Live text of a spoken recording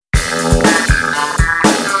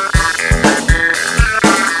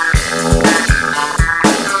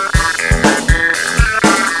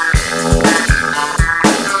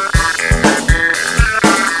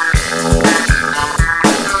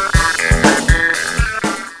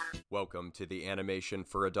Welcome to the Animation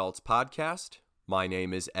for Adults podcast. My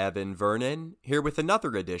name is Evan Vernon, here with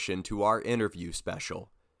another addition to our interview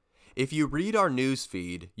special. If you read our news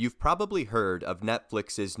feed, you've probably heard of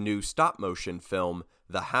Netflix's new stop-motion film,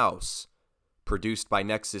 The House. Produced by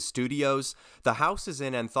Nexus Studios, The House is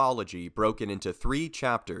an anthology broken into 3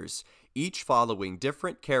 chapters, each following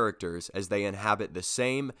different characters as they inhabit the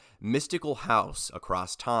same mystical house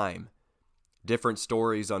across time. Different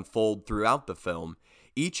stories unfold throughout the film,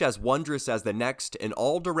 each as wondrous as the next and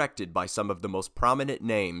all directed by some of the most prominent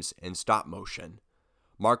names in stop motion.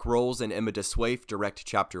 Mark Rolls and Emma DeSwaif direct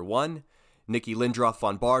Chapter 1, Nikki Lindroth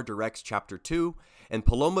von Bahr directs Chapter 2, and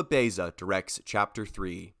Paloma Beza directs Chapter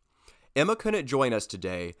 3. Emma couldn't join us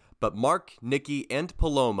today, but Mark, Nikki, and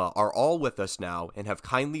Paloma are all with us now and have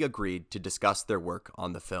kindly agreed to discuss their work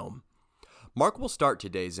on the film. Mark will start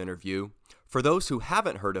today's interview. For those who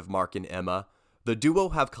haven't heard of Mark and Emma, the duo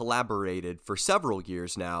have collaborated for several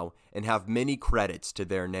years now and have many credits to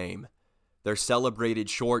their name. Their celebrated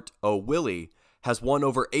short, Oh Willie, has won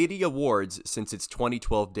over 80 awards since its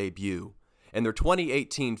 2012 debut, and their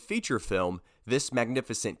 2018 feature film, This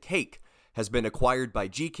Magnificent Cake, has been acquired by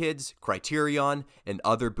G-Kids, Criterion, and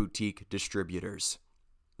other boutique distributors.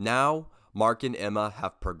 Now, Mark and Emma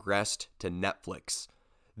have progressed to Netflix.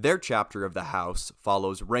 Their chapter of The House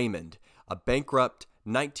follows Raymond, a bankrupt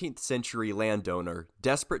 19th century landowner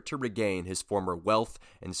desperate to regain his former wealth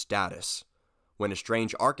and status. When a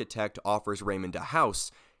strange architect offers Raymond a house,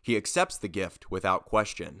 he accepts the gift without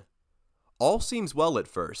question. All seems well at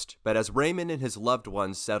first, but as Raymond and his loved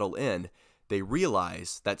ones settle in, they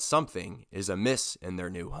realize that something is amiss in their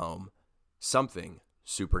new home. Something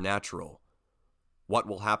supernatural. What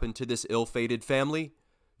will happen to this ill-fated family?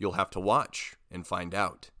 You'll have to watch and find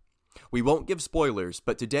out. We won't give spoilers,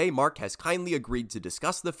 but today Mark has kindly agreed to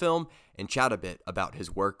discuss the film and chat a bit about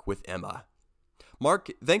his work with Emma. Mark,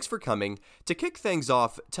 thanks for coming. To kick things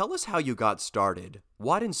off, tell us how you got started.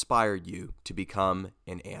 What inspired you to become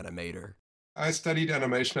an animator? I studied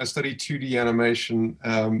animation. I studied 2D animation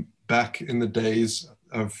back in the days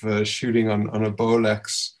of shooting on a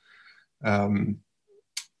Bolex. And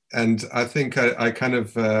I think I kind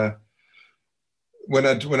of... When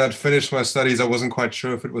I'd finished my studies, I wasn't quite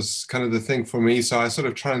sure if it was kind of the thing for me. So I sort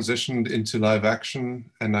of transitioned into live action,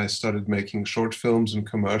 and I started making short films and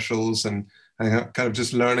commercials and kind of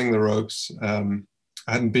just learning the ropes. I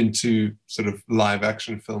hadn't been to sort of live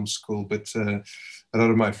action film school, but a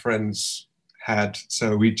lot of my friends had.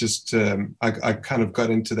 So we just, I kind of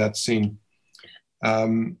got into that scene.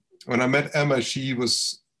 When I met Emma, she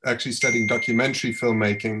was actually studying documentary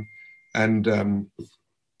filmmaking, and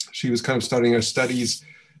she was kind of starting her studies,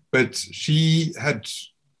 but she'd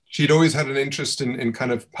always had an interest in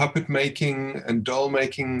kind of puppet making and doll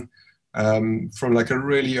making from like a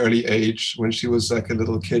really early age. When she was like a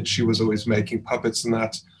little kid, she was always making puppets and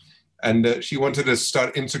that. And she wanted to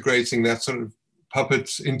start integrating that sort of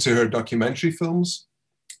puppets into her documentary films,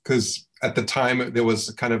 because at the time there was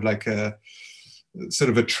kind of like a sort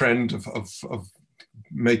of a trend of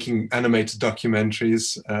making animated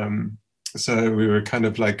documentaries. So we were kind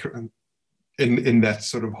of like in that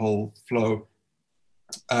sort of whole flow.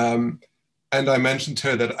 And I mentioned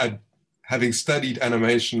to her that having studied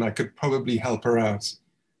animation, I could probably help her out.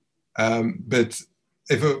 But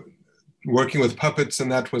working with puppets and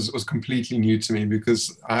that was completely new to me,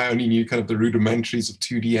 because I only knew kind of the rudimentaries of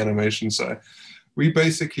 2D animation. So we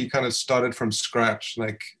basically kind of started from scratch,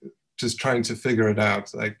 like just trying to figure it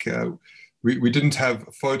out. Like we didn't have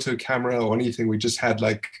a photo camera or anything. We just had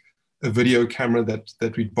like a video camera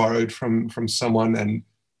that we'd borrowed from someone, and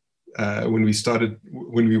when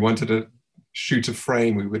we wanted to shoot a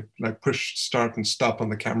frame, we would like push start and stop on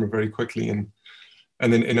the camera very quickly, and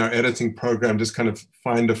then in our editing program just kind of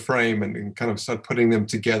find a frame and kind of start putting them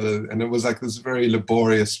together. And it was like this very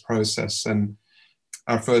laborious process, and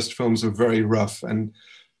our first films were very rough,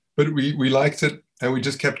 but we liked it, and we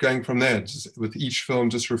just kept going from there, just with each film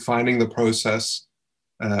just refining the process,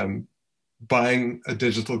 buying a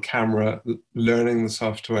digital camera, learning the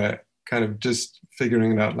software, kind of just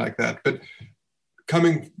figuring it out like that. But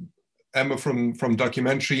coming, Emma from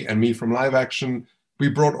documentary and me from live action, we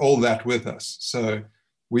brought all that with us. So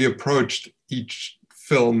we approached each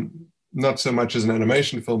film not so much as an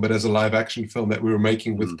animation film, but as a live action film that we were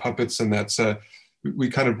making with puppets and that. So we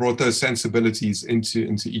kind of brought those sensibilities into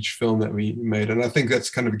each film that we made. And I think that's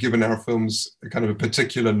kind of given our films a kind of a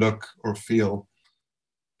particular look or feel.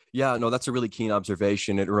 Yeah, no, that's a really keen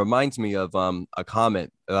observation. It reminds me of a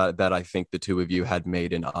comment that I think the two of you had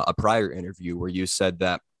made in a prior interview, where you said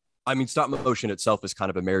that I mean, stop motion itself is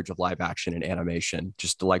kind of a marriage of live action and animation,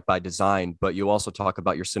 just like by design. But you also talk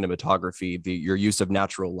about your cinematography, your use of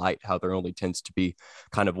natural light, how there only tends to be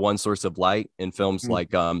kind of one source of light in films Mm.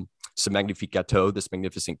 like Ce Magnifique Gâteau, This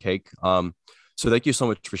Magnificent Cake. So thank you so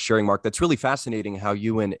much for sharing, Mark. That's really fascinating how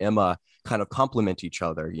you and Emma kind of complement each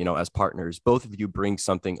other, as partners. Both of you bring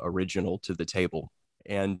something original to the table.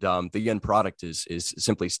 And the end product is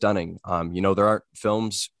simply stunning. There aren't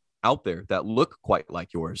films out there that look quite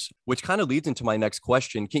like yours, which kind of leads into my next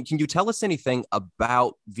question. Can you tell us anything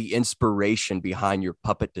about the inspiration behind your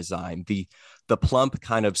puppet design? The plump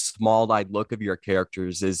kind of small-eyed look of your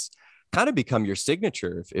characters is kind of become your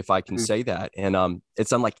signature, if I can Mm. say that. And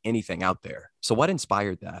it's unlike anything out there. So what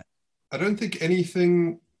inspired that? I don't think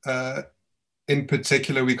anything in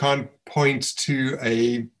particular. We can't point to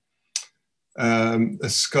a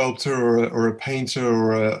sculptor or a painter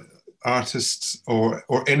or a artist or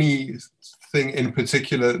anything in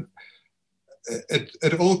particular.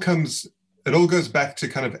 It all goes back to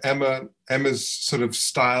kind of Emma's sort of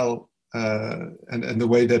style, and the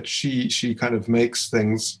way that she kind of makes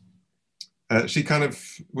things.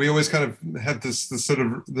 We always kind of have this sort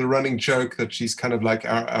of the running joke that she's kind of like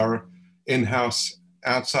our in-house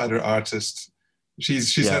outsider artist.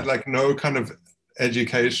 She's had Yeah, like no kind of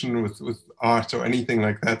education with art or anything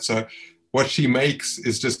like that. So what she makes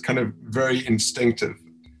is just kind of very instinctive.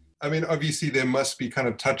 I mean, obviously there must be kind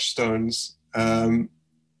of touchstones, uh,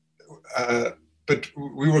 but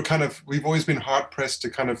we've always been hard pressed to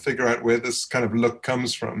kind of figure out where this kind of look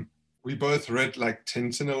comes from. We both read like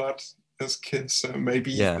Tintin a lot as kids, so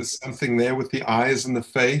maybe yeah, there's something there with the eyes and the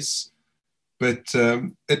face. But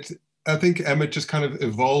I think Emma just kind of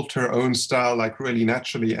evolved her own style like really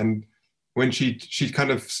naturally. And when she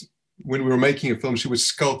kind of, when we were making a film, she would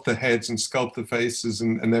sculpt the heads and sculpt the faces,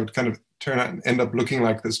 and they would kind of turn out and end up looking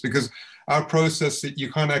like this, because our process,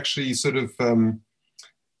 you can't actually sort of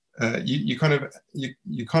you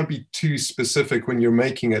can't be too specific when you're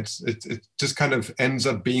making it. It just kind of ends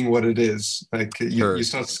up being what it is. Like you sure.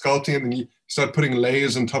 start sculpting it, and you start putting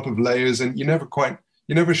layers on top of layers, and you're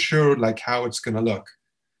never sure like how it's going to look.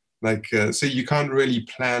 Like so you can't really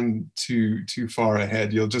plan too far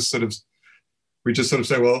ahead. We just sort of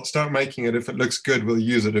say, well, start making it. If it looks good, we'll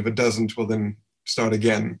use it. If it doesn't, we'll then start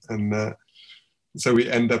again. And so we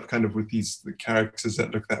end up kind of with the characters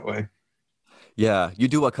that look that way. Yeah, you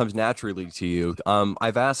do what comes naturally to you.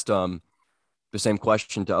 I've asked the same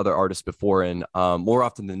question to other artists before, and more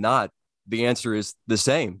often than not, the answer is the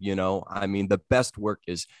same. I mean, the best work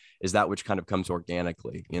is that which kind of comes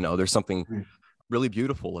organically. There's something Mm. really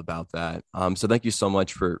beautiful about that. So thank you so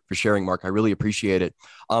much for sharing, Mark. I really appreciate it.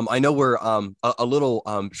 I know we're a little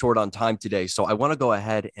short on time today, so I want to go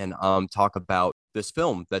ahead and talk about this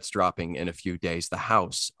film that's dropping in a few days, The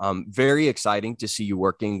House. Very exciting to see you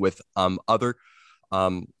working with other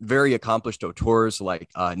very accomplished auteurs like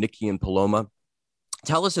Nikki and Paloma.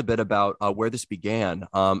 Tell us a bit about where this began.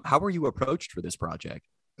 How were you approached for this project?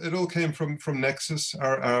 It all came from Nexus,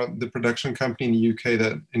 the production company in the UK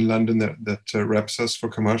in London that reps us for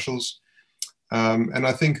commercials. And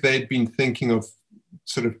I think they'd been thinking of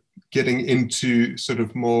sort of getting into sort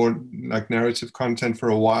of more like narrative content for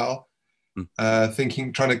a while,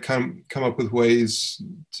 trying to come up with ways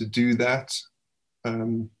to do that.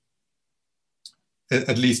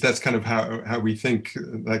 At least that's kind of how we think,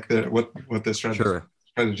 like what their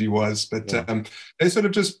strategy was. But Yeah. they sort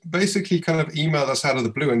of just basically kind of emailed us out of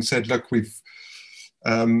the blue and said, look, we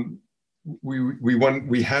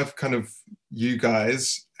have kind of you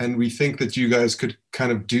guys, and we think that you guys could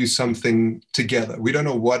kind of do something together. We don't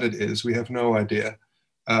know what it is. We have no idea.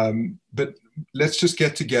 But let's just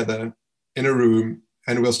get together in a room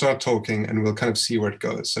and we'll start talking and we'll kind of see where it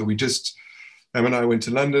goes. So Em and I went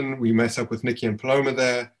to London. We met up with Nikki and Paloma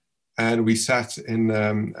there, and we sat in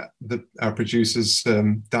our producer's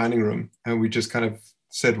dining room, and we just kind of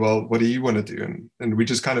said, well, what do you want to do? And we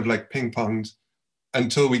just kind of like ping-ponged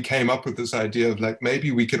until we came up with this idea of like,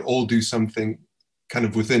 maybe we could all do something kind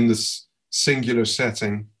of within this singular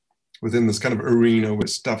setting, within this kind of arena where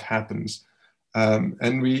stuff happens.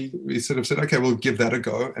 And we sort of said, okay, we'll give that a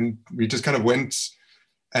go. And we just kind of went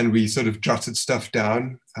and we sort of jotted stuff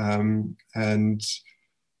down. And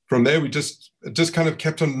from there, we just kind of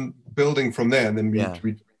kept on building from there. And then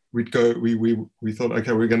we'd go, we thought,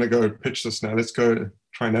 okay, we're going to go pitch this now. Let's go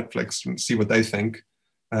try Netflix and see what they think.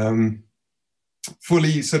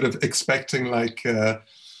 Fully sort of expecting like,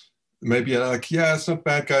 maybe like, yeah, it's not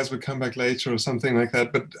bad, guys, we'll come back later or something like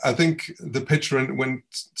that. But I think the pitch went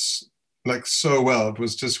like so well. It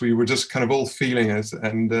was just, we were just kind of all feeling it,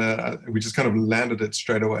 and we just kind of landed it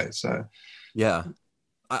straight away. So Yeah.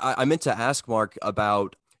 I meant to ask Mark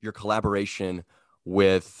about your collaboration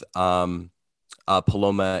with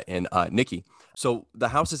Paloma and Nikki. So the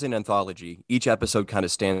house is an anthology. Each episode kind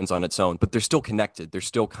of stands on its own, but they're still connected. They're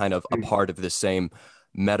still kind of a part of the same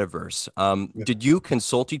metaverse. Yeah. Did you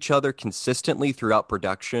consult each other consistently throughout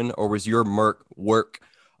production, or was your work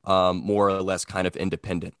more or less kind of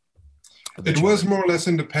independent of It each was other? more or less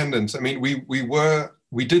independent. I mean,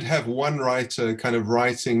 we did have one writer kind of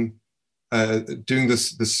writing, doing the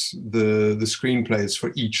screenplays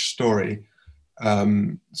for each story.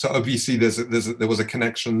 So obviously there was a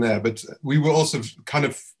connection there, but we were also kind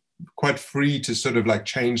of quite free to sort of like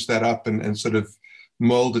change that up and sort of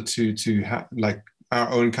mold it to like our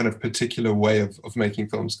own kind of particular way of making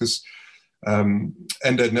films, because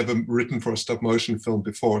Enda had never written for a stop motion film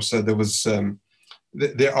before. So there was,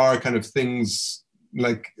 there are kind of things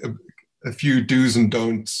like a few do's and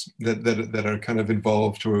don'ts that are kind of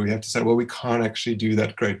involved, where we have to say, well, we can't actually do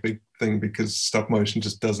that great big thing because stop motion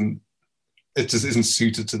just isn't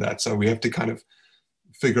suited to that. So we have to kind of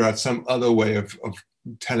figure out some other way of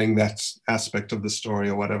telling that aspect of the story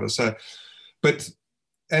or whatever. So, but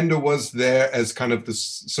Enda was there as kind of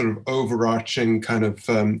this sort of overarching kind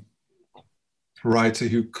of writer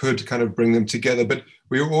who could kind of bring them together. But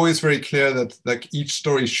we were always very clear that like each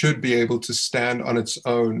story should be able to stand on its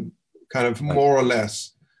own, kind of more or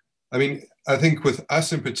less. I mean, I think with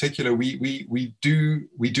us in particular, we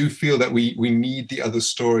do feel that we need the other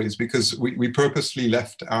stories, because we purposely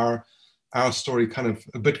left our story kind of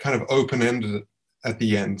a bit kind of open-ended at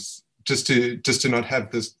the end, just to not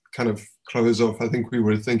have this kind of close off. I think we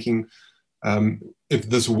were thinking, if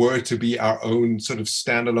this were to be our own sort of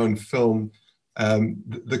standalone film,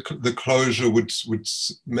 the closure would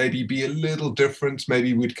maybe be a little different.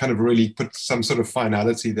 Maybe we'd kind of really put some sort of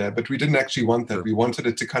finality there, but we didn't actually want that. Sure. We wanted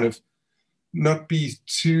it to kind of not be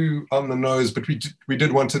too on the nose, but we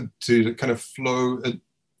did want it to kind of flow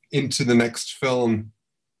into the next film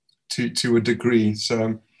to a degree.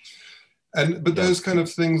 So, but those kind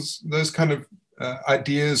of things, those kind of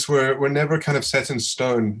ideas were never kind of set in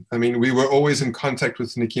stone. I mean, we were always in contact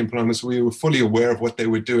with Nikki and Paloma, so we were fully aware of what they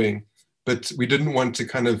were doing, but we didn't want to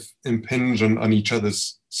kind of impinge on each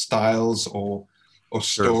other's styles or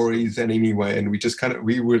stories in any way. And we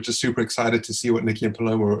were just super excited to see what Nikki and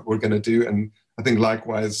Paloma were going to do. And I think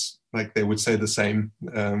likewise, like they would say the same.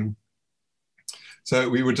 So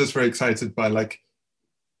we were just very excited by like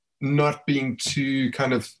not being too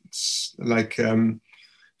kind of like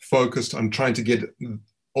focused on trying to get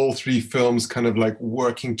all three films kind of like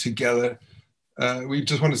working together. We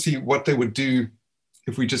just want to see what they would do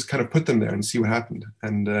if we just kind of put them there and see what happened.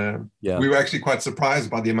 And we were actually quite surprised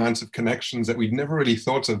by the amount of connections that we'd never really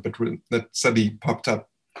thought of, but that suddenly popped up.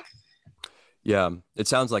 Yeah, it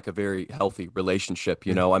sounds like a very healthy relationship.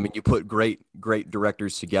 You know, I mean, you put great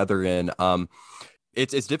directors together, and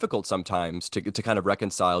it's difficult sometimes to kind of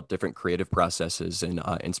reconcile different creative processes and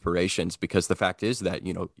inspirations, because the fact is that,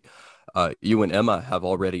 you know, you and Emma have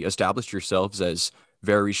already established yourselves as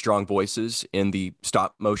very strong voices in the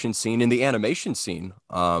stop motion scene, in the animation scene,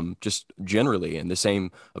 just generally. And the same,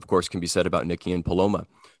 of course, can be said about Nikki and Paloma.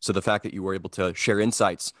 So the fact that you were able to share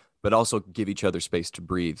insights, but also give each other space to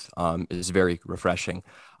breathe, is very refreshing.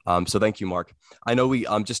 So thank you, Mark. I know we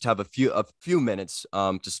just have a few minutes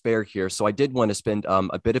to spare here. So I did want to spend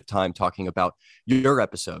a bit of time talking about your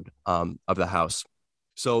episode of The House.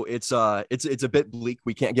 So it's a bit bleak.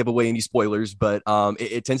 We can't give away any spoilers, but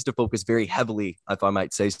it tends to focus very heavily, if I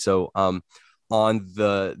might say so, on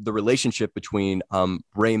the relationship between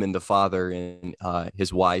Raymond, the father, and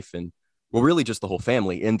his wife, and well, really just the whole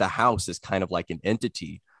family. In the house is kind of like an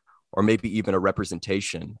entity, or maybe even a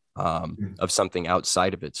representation of something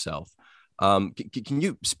outside of itself. Can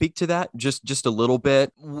you speak to that just a little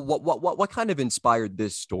bit? What kind of inspired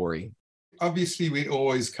this story? Obviously,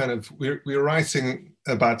 we're writing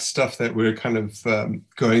about stuff that we're kind of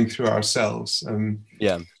going through ourselves.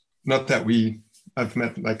 Not that I've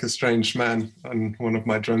met like a strange man on one of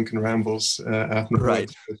my drunken rambles out in the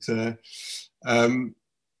woods, but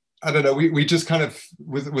I don't know. We just kind of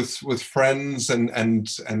with friends and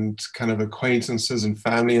kind of acquaintances and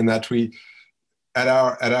family, and that we at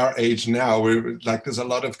our age now, we're like, there's a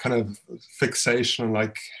lot of kind of fixation on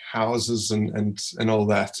like houses and all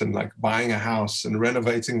that, and like buying a house and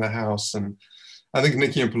renovating the house. And I think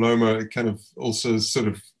Nikki and Paloma kind of also sort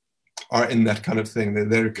of are in that kind of thing.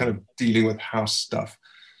 They're kind of dealing with house stuff.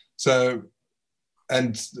 So,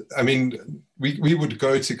 and I mean, we would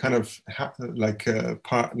go to kind of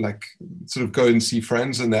sort of go and see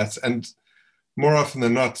friends and that. And more often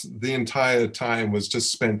than not, the entire time was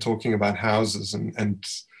just spent talking about houses and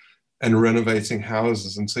renovating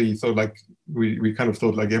houses. And so you thought like, we kind of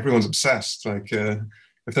thought like everyone's obsessed, like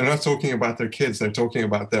if they're not talking about their kids, they're talking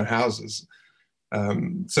about their houses.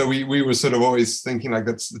 So we were sort of always thinking like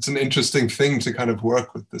it's an interesting thing to kind of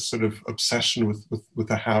work with, this sort of obsession with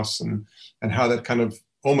the house, and how that kind of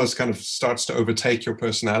almost kind of starts to overtake your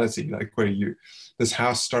personality, like where this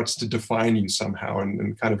house starts to define you somehow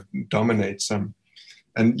and kind of dominate some.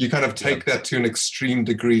 And you kind of take that to an extreme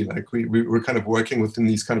degree. Like we were kind of working within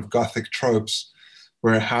these kind of Gothic tropes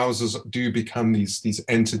where houses do become these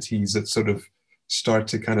entities that sort of start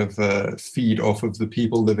to kind of feed off of the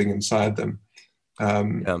people living inside them.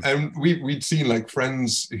 And we'd seen like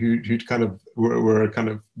friends who kind of were kind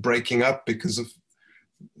of breaking up because of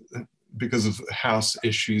house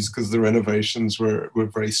issues, because the renovations were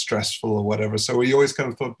very stressful or whatever. So we always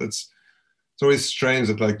kind of thought it's always strange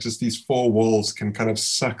that like just these four walls can kind of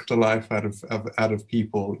suck the life out of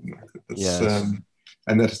people.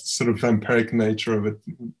 And that sort of vampiric nature of it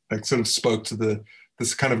like sort of spoke to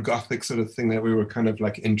this kind of Gothic sort of thing that we were kind of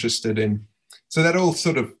like interested in. So that all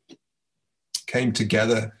sort of came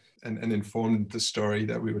together and informed the story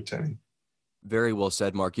that we were telling. Very well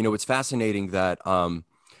said, Mark. You know, it's fascinating that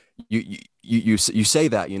you say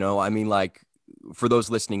that, you know, I mean, like, for those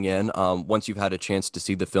listening in, once you've had a chance to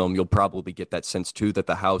see the film, you'll probably get that sense too, that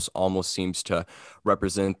the house almost seems to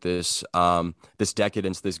represent this this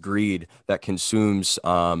decadence, this greed that consumes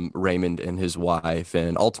Raymond and his wife,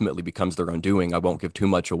 and ultimately becomes their undoing. I won't give too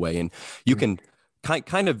much away, and you can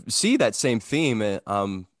kind of see that same theme,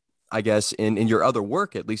 I guess, in your other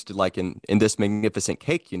work, at least like in This Magnificent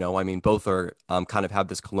Cake. You know, I mean, both are kind of have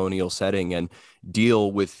this colonial setting and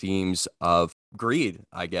deal with themes of greed,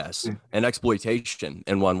 I guess, and exploitation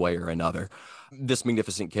in one way or another. This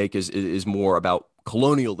Magnificent Cake is more about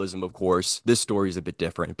colonialism, of course. This story is a bit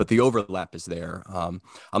different, but the overlap is there. I'm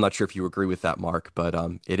not sure if you agree with that, Mark, but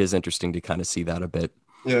it is interesting to kind of see that a bit.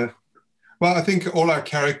 Yeah. Well, I think all our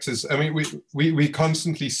characters, I mean, we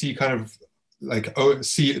constantly see kind of like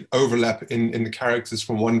see overlap in the characters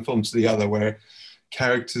from one film to the other, where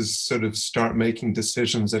characters sort of start making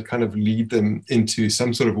decisions that kind of lead them into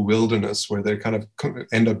some sort of wilderness where they kind of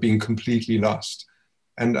end up being completely lost.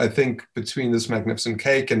 And I think between This Magnificent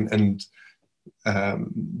Cake and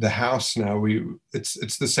the house now,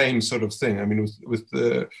 it's the same sort of thing. I mean, with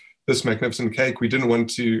This Magnificent Cake, we didn't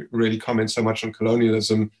want to really comment so much on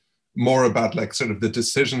colonialism, more about like sort of the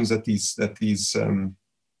decisions that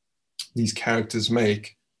these characters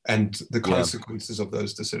make and the consequences of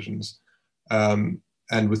those decisions.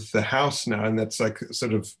 And with the house now, and that's like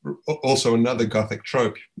sort of also another Gothic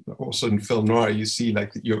trope, also in film noir, you see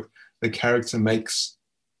like the character makes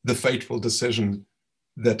the fateful decision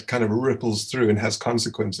that kind of ripples through and has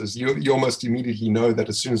consequences. You almost immediately know that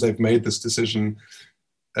as soon as they've made this decision,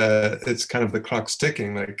 it's kind of the clock's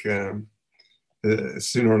ticking, like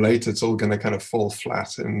sooner or later it's all going to kind of fall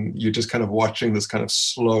flat, and you're just kind of watching this kind of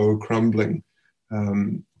slow crumbling.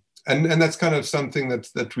 And that's kind of something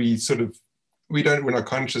that we sort of, we're not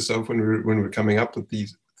conscious of when we're coming up with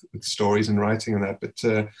these stories and writing and that,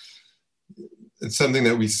 but it's something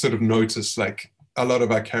that we sort of notice, like a lot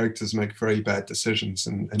of our characters make very bad decisions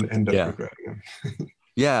and end up regretting them.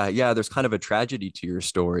 Yeah, there's kind of a tragedy to your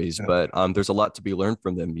stories, but there's a lot to be learned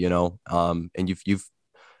from them, you know. And you've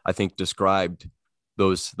I think described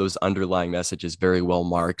those underlying messages very well,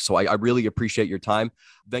 Mark. So I really appreciate your time.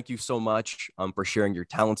 Thank you so much for sharing your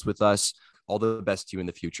talents with us. All the best to you in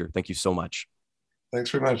the future. Thank you so much. Thanks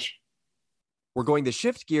very much. We're going to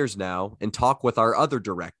shift gears now and talk with our other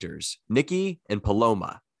directors, Nikki and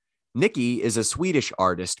Paloma. Nikki is a Swedish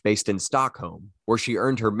artist based in Stockholm, where she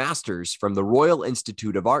earned her master's from the Royal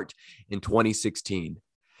Institute of Art in 2016.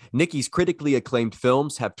 Nikki's critically acclaimed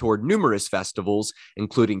films have toured numerous festivals,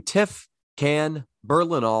 including TIFF, Cannes,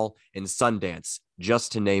 Berlinale, and Sundance,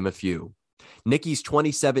 just to name a few. Nikki's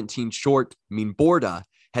 2017 short, Min Borda,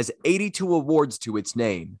 has 82 awards to its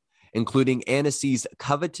name, including Annecy's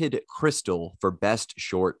coveted Crystal for Best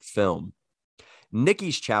Short Film.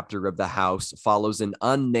 Nikki's chapter of The House follows an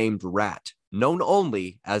unnamed rat, known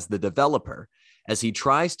only as the developer, as he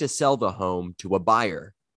tries to sell the home to a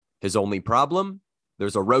buyer. His only problem?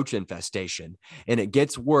 There's a roach infestation, and it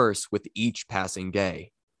gets worse with each passing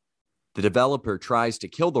day. The developer tries to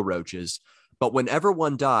kill the roaches, but whenever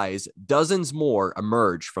one dies, dozens more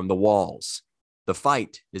emerge from the walls. The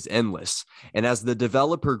fight is endless, and as the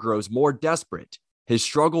developer grows more desperate, his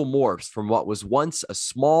struggle morphs from what was once a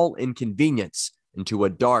small inconvenience into a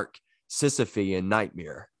dark, Sisyphean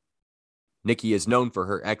nightmare. Nikki is known for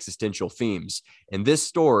her existential themes, and this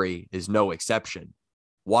story is no exception.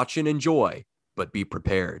 Watch and enjoy, but be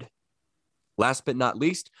prepared. Last but not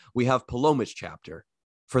least, we have Paloma's chapter.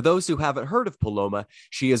 For those who haven't heard of Paloma,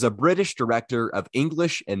 she is a British director of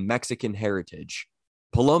English and Mexican heritage.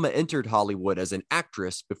 Paloma entered Hollywood as an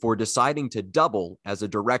actress before deciding to double as a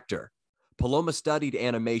director. Paloma studied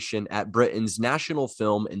animation at Britain's National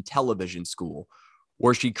Film and Television School,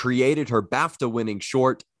 where she created her BAFTA-winning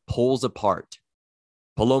short, Poles Apart.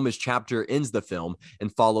 Paloma's chapter ends the film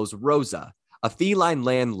and follows Rosa, a feline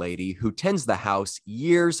landlady who tends the house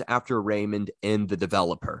years after Raymond and the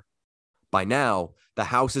developer. By now, the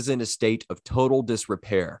house is in a state of total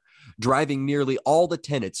disrepair, driving nearly all the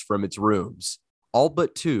tenants from its rooms, all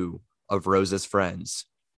but two of Rosa's friends.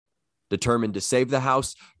 Determined to save the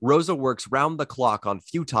house, Rosa works round the clock on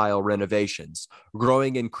futile renovations,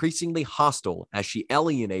 growing increasingly hostile as she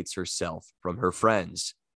alienates herself from her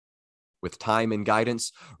friends. With time and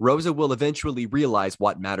guidance, Rosa will eventually realize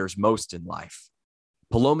what matters most in life.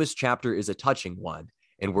 Paloma's chapter is a touching one,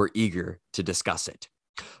 and we're eager to discuss it.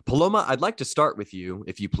 Paloma, I'd like to start with you,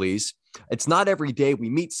 if you please. It's not every day we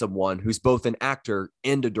meet someone who's both an actor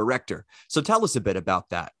and a director. So tell us a bit about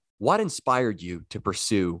that. What inspired you to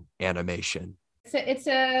pursue animation? It's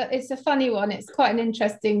a funny one. It's quite an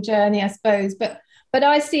interesting journey, I suppose. But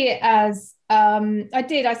I see it as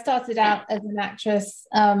I started out as an actress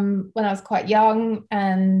when I was quite young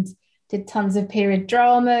and did tons of period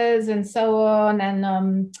dramas and so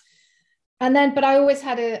on. But I always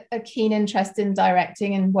had a keen interest in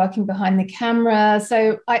directing and working behind the camera.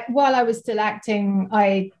 So while I was still acting,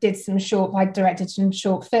 I directed some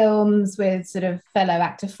short films with sort of fellow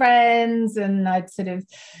actor friends, and I'd sort of,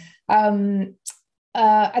 and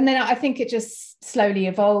then I think it just slowly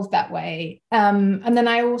evolved that way. And then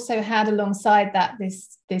I also had alongside that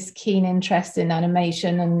this keen interest in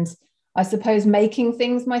animation and I suppose making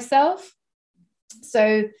things myself.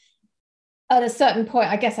 So at a certain point,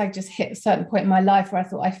 I guess I just hit a certain point in my life where I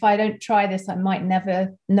thought, if I don't try this, I might never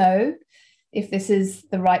know if this is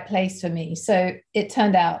the right place for me. So it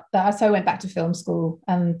turned out that I went back to film school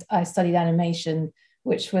and I studied animation,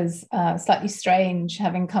 which was slightly strange,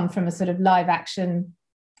 having come from a sort of live action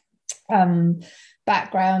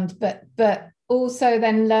background, but also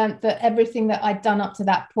then learned that everything that I'd done up to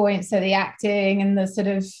that point, so the acting and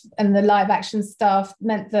the live action stuff,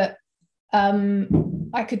 meant that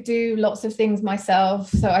I could do lots of things myself.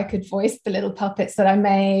 So I could voice the little puppets that I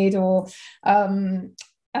made, or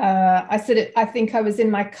I think I was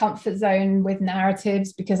in my comfort zone with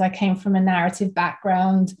narratives because I came from a narrative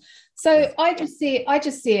background. So I just see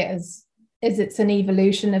it as it's an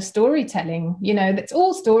evolution of storytelling. You know, that's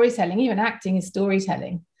all storytelling. Even acting is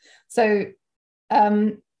storytelling. So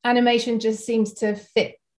animation just seems to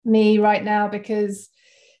fit me right now because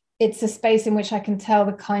it's a space in which I can tell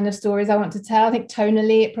the kind of stories I want to tell. I think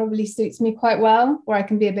tonally it probably suits me quite well, where I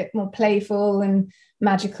can be a bit more playful and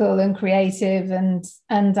magical and creative, and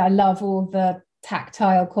I love all the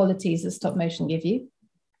tactile qualities that stop motion give you.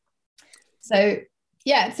 So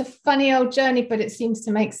yeah, it's a funny old journey, but it seems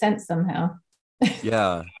to make sense somehow.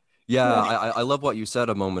 Yeah. I love what you said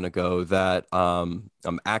a moment ago, that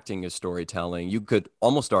acting is storytelling. You could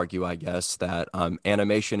almost argue, I guess, that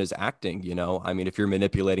animation is acting. You know, I mean, if you're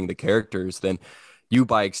manipulating the characters, then you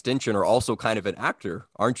by extension are also kind of an actor,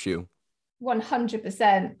 aren't you?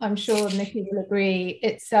 100%. I'm sure Nikki will agree.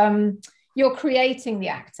 It's you're creating the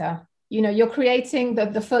actor. You know, you're creating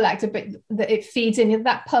the full actor, but it feeds in.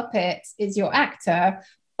 That puppet is your actor,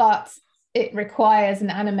 but it requires an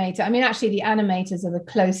animator. I mean, actually, the animators are the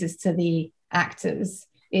closest to the actors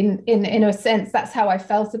in a sense. That's how I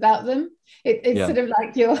felt about them. It's sort of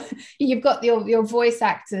like you've got your voice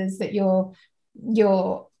actors that you're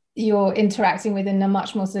interacting with in a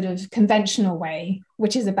much more sort of conventional way,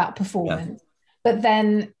 which is about performance. Yeah.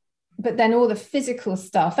 But then all the physical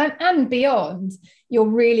stuff and beyond, you're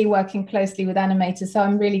really working closely with animators. So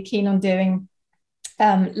I'm really keen on doing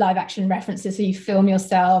live action references. So you film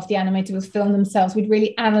yourself, the animator will film themselves. We'd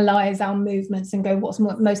really analyze our movements and go, what's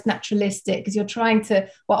most naturalistic? Because you're trying to,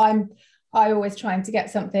 I always trying to get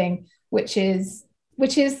something which is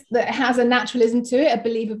that has a naturalism to it, a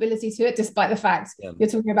believability to it, despite the fact you're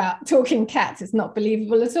talking about talking cats. It's not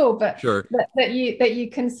believable at all, but sure. that you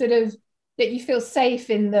can sort of, that you feel safe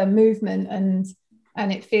in the movement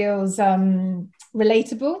and it feels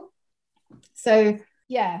relatable. So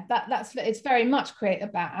yeah, it's very much create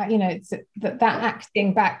about, you know, it's that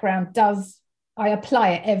acting background I apply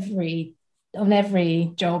it on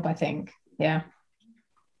every job, I think. Yeah.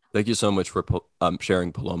 Thank you so much for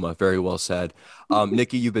sharing, Paloma. Very well said.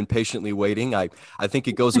 Nikki, you've been patiently waiting. I think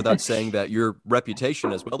it goes without saying that your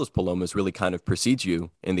reputation, as well as Paloma's, really kind of precedes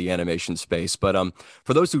you in the animation space. But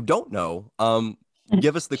for those who don't know,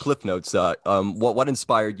 give us the cliff notes. What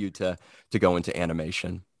inspired you to go into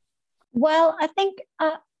animation? Well, I think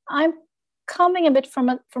I'm coming a bit from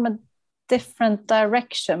a different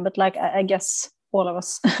direction, but like I guess all of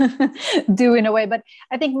us do in a way. But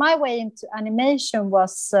I think my way into animation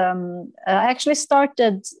was I actually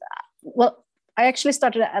started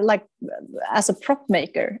like as a prop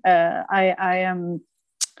maker. I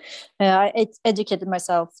educated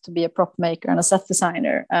myself to be a prop maker and a set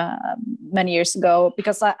designer many years ago,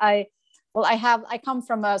 because I come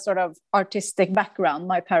from a sort of artistic background.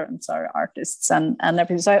 My parents are artists and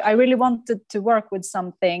everything. So I really wanted to work with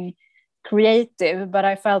something creative, but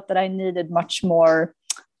I felt that I needed much more.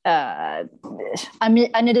 I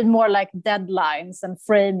needed more like deadlines and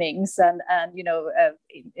framings and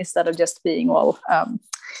instead of just being all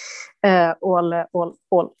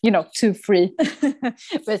too free,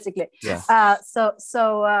 basically. Yeah.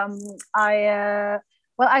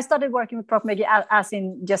 I started working with prop making as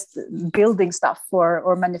in just building stuff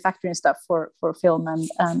or manufacturing stuff for film and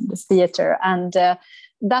theater. And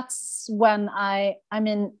that's when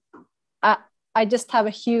I just have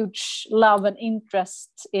a huge love and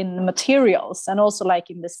interest in materials, and also like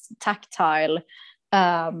in this tactile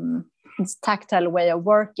way of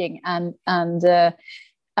working. And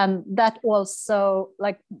that also,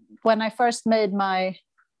 like when I first made my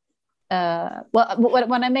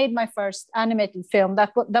when I made my first animated film,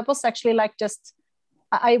 that was actually like just,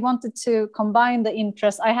 I wanted to combine the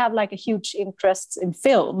interest. I have like a huge interest in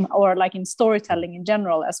film, or like in storytelling in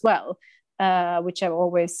general as well, which I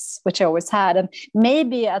always had, and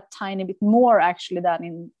maybe a tiny bit more actually than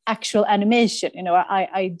in actual animation.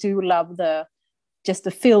 I do love the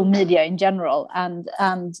film media in general, and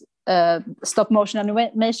stop motion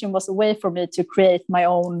animation was a way for me to create my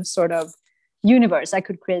own sort of universe. I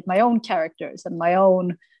could create my own characters and my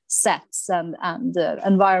own sets and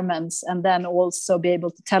environments, and then also be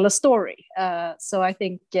able to tell a story. So I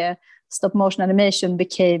think stop motion animation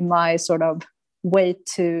became my sort of way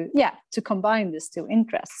to combine these two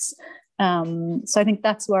interests. So I think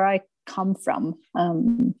that's where I come from.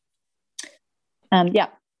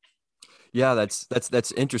 Yeah,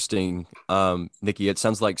 that's interesting, Nikki. It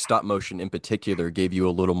sounds like stop motion in particular gave you a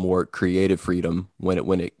little more creative freedom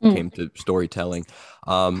when it came to storytelling.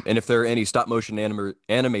 And if there are any stop motion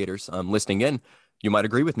animators listening in, you might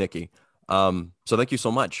agree with Nikki. So thank you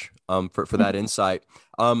so much for that insight.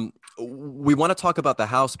 We want to talk about the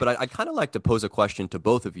house, but I'd kind of like to pose a question to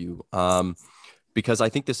both of you, because I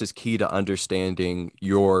think this is key to understanding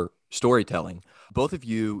your storytelling. Both of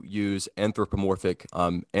you use anthropomorphic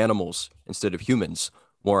animals instead of humans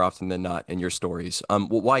more often than not in your stories.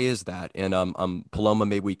 Why is that? And Paloma,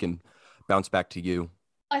 maybe we can bounce back to you.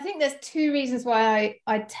 I think there's two reasons why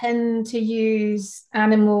I tend to use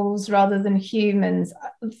animals rather than humans.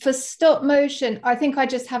 For stop motion, I think I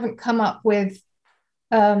just haven't come up with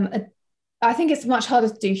I think it's much harder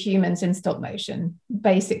to do humans in stop motion,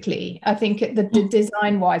 basically. I think the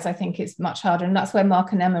design-wise, I think it's much harder. And that's where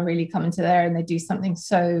Mark and Emma really come into there, and they do something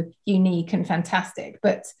so unique and fantastic.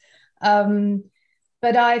 But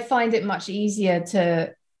I find it much easier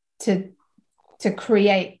to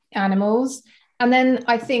create animals. And then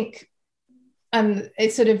I think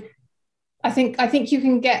it's sort of, I think you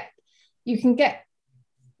can get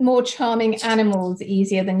more charming animals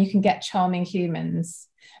easier than you can get charming humans.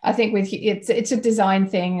 I think it's a design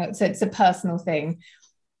thing. It's a personal thing.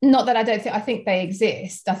 Not that I think they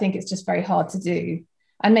exist. I think it's just very hard to do.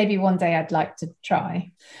 And maybe one day I'd like to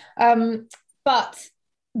try. But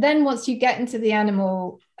then once you get into the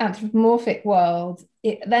anthropomorphic world,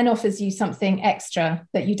 it then offers you something extra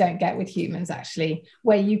that you don't get with humans, actually,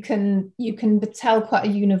 where you can tell quite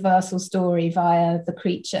a universal story via the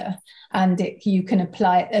creature, and you can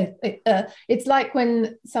apply it. It's like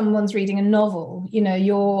when someone's reading a novel,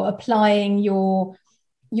 you're applying your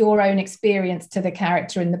own experience to the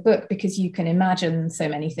character in the book, because you can imagine so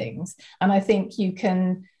many things. And I think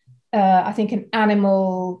I think an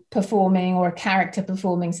animal performing or a character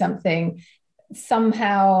performing something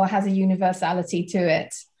somehow has a universality to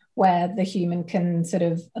it, where the human can sort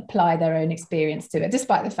of apply their own experience to it,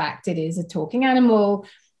 despite the fact it is a talking animal.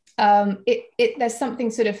 There's something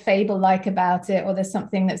sort of fable-like about it, or there's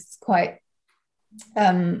something that's quite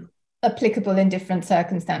applicable in different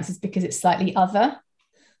circumstances because it's slightly other.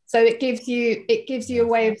 So it gives you a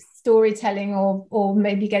way of storytelling, or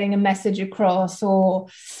maybe getting a message across, or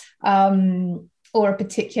a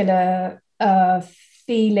particular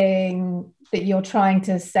feeling that you're trying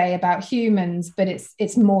to say about humans, but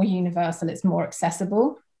it's more universal, it's more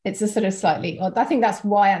accessible. It's a sort of slightly odd. I think that's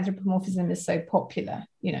why anthropomorphism is so popular,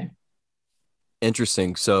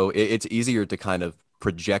 Interesting. So it's easier to kind of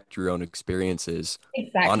project your own experiences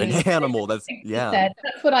on an animal. That's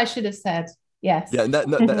what I should have said. Yes. Yeah, and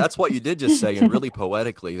that's what you did just say, and really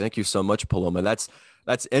poetically. Thank you so much, Paloma. That's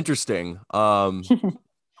interesting.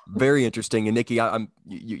 Very interesting. And Nikki,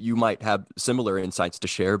 you might have similar insights to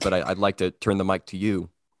share, but I'd like to turn the mic to you.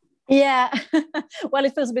 Yeah, well,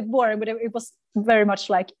 it feels a bit boring, but it was very much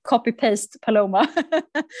like copy paste Paloma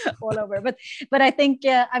all over. But I think,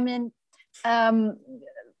 I mean,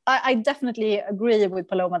 I definitely agree with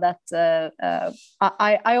Paloma that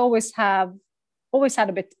I always had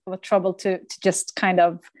a bit of a trouble to just kind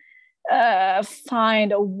of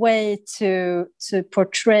find a way to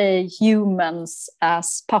portray humans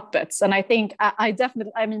as puppets. And I think I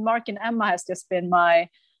definitely, I mean, Mark and Emma has just been my,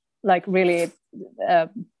 like, really,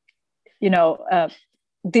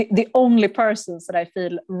 the only persons that I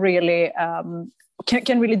feel really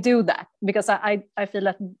can really do that, because I feel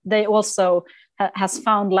that they also has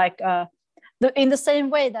found like in the same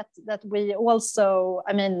way that we also,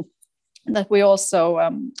 I mean, that we also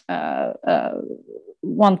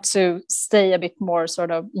want to stay a bit more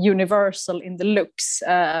sort of universal in the looks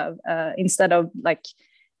instead of like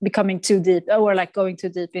becoming too deep or like going too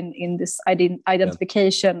deep in this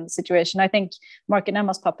identification situation. I think Mark and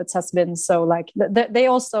Emma's puppets has been so like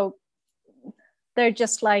they're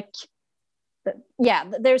just like, yeah,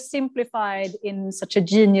 they're simplified in such a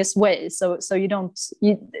genius way. So they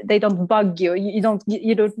don't bug you. You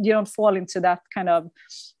don't fall into that kind of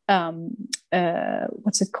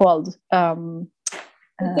what's it called?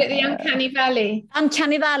 The uncanny valley.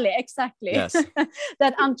 Uncanny valley, exactly. Yes.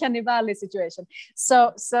 That uncanny valley situation.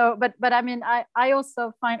 So but I mean, I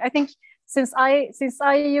also find, I think since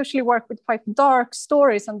I usually work with quite dark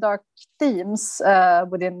stories and dark themes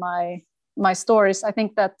within my stories, I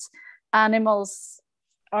think that animals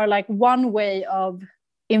are like one way of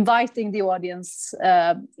inviting the audience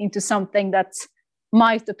into something that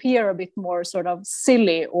might appear a bit more sort of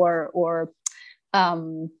silly or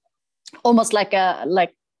almost like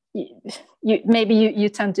you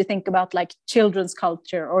tend to think about like children's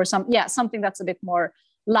culture or something that's a bit more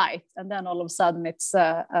light, and then all of a sudden it's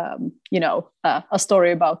a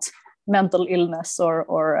story about mental illness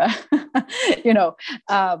or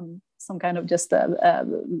some kind of just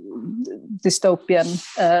dystopian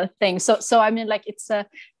thing. So I mean, like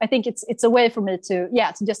I think it's a way for me to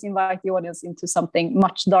just invite the audience into something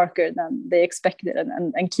much darker than they expected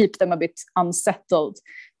and keep them a bit unsettled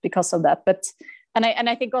because of that. But and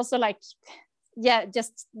I think also like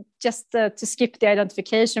just to skip the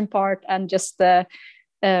identification part and just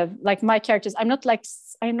like my characters, I'm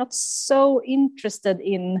not so interested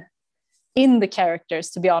in the characters,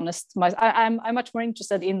 to be honest. I'm much more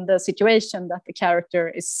interested in the situation that the character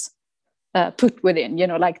is put within,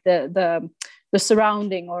 like the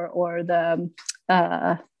surrounding or the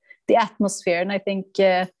atmosphere. And I think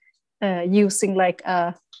using like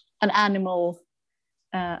an animal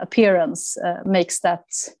appearance makes that,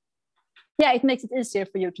 it makes it easier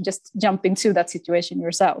for you to just jump into that situation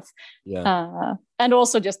yourself. And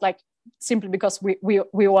also just like simply because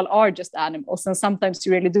we all are just animals, and sometimes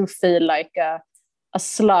you really do feel like a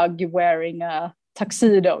slug wearing a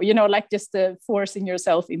tuxedo, like just forcing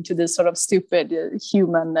yourself into this sort of stupid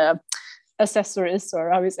human accessories, or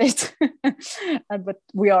how is it? But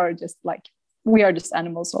we are just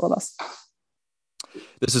animals, all of us.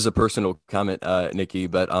 This is a personal comment, Nikki,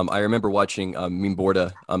 but I remember watching Meme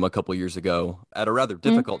Borda a couple years ago at a rather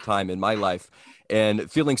difficult time in my life, and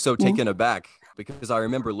feeling so taken aback, because I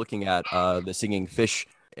remember looking at the singing fish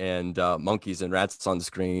and monkeys and rats on the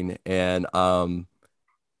screen, and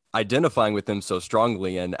identifying with them so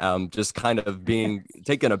strongly, and just kind of being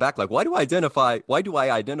taken aback, like, why do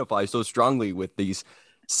I identify so strongly with these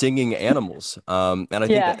singing animals? And I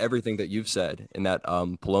think that everything that you've said and that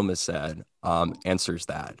Paloma said answers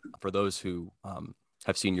that. For those who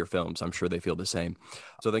have seen your films, I'm sure they feel the same.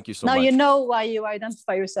 So thank you so much. Now you know why you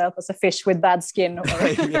identify yourself as a fish with bad skin. Or...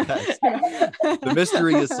 Yes. The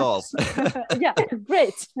mystery is solved. Yeah,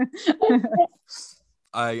 great.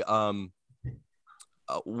 I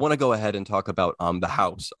want to go ahead and talk about the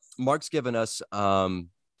house. Mark's given us a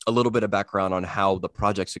little bit of background on how the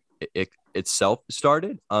project itself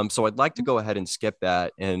started. So I'd like to go ahead and skip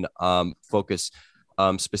that and focus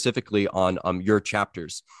specifically on your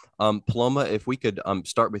chapters. Paloma, if we could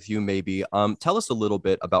start with you, maybe tell us a little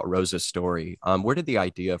bit about Rosa's story. Where did the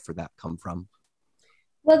idea for that come from?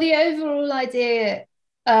 Well, the overall idea,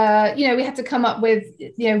 we had to come up with,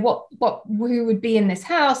 who would be in this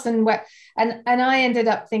house, and where, and I ended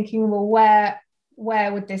up thinking, well,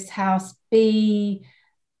 where would this house be?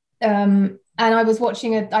 And I was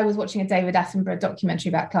watching a David Attenborough documentary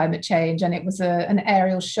about climate change, and it was an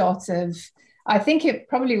aerial shot of, I think it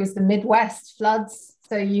probably was the Midwest floods.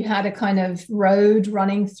 So you had a kind of road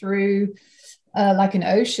running through like an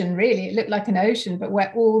ocean, really. It looked like an ocean, but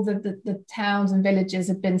where all the towns and villages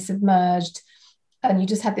had been submerged. you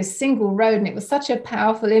just had this single road, and it was such a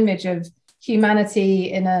powerful image of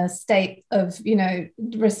humanity in a state of, you know,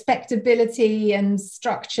 respectability and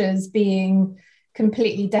structures being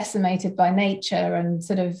completely decimated by nature, and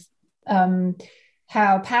sort of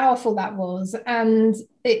how powerful that was. And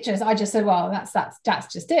I just said, well,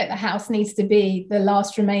 that's just it. The house needs to be the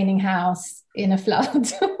last remaining house in a flood,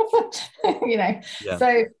 you know. Yeah.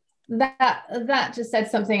 So that just said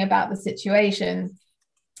something about the situation.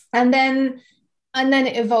 And then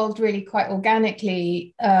it evolved really quite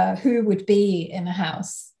organically, who would be in a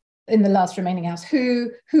house, in the last remaining house,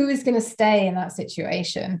 who is going to stay in that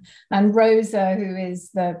situation. And Rosa, who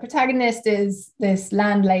is the protagonist, is this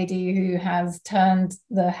landlady who has turned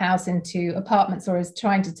the house into apartments, or is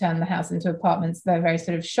trying to turn the house into apartments. They're very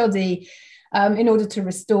sort of shoddy, in order to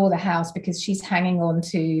restore the house, because she's hanging on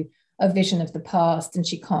to a vision of the past and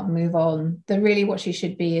she can't move on. Really what she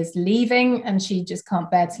should be is leaving, and she just can't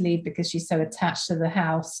bear to leave because she's so attached to the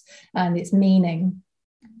house and its meaning.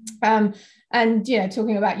 And, you know,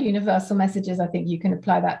 talking about universal messages, I think you can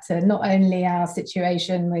apply that to not only our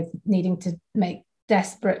situation with needing to make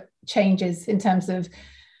desperate changes in terms of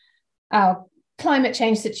our climate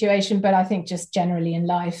change situation, but I think just generally in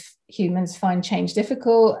life, humans find change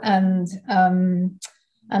difficult, and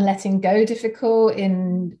letting go difficult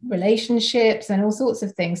in relationships and all sorts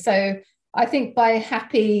of things. So I think by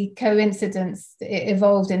happy coincidence, it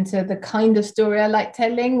evolved into the kind of story I like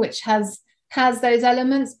telling, which has those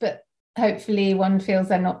elements, but hopefully one feels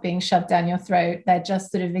they're not being shoved down your throat. They're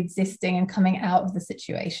just sort of existing and coming out of the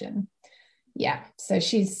situation. Yeah. So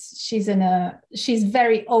she's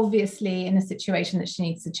very obviously in a situation that she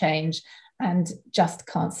needs to change and just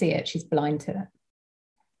can't see it. She's blind to it.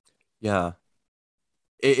 Yeah.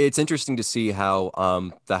 It's interesting to see how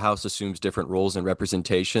the house assumes different roles and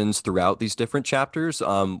representations throughout these different chapters.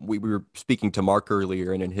 We were speaking to Mark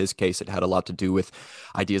earlier, and in his case, it had a lot to do with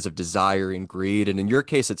ideas of desire and greed. And in your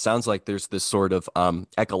case, it sounds like there's this sort of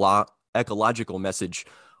ecological message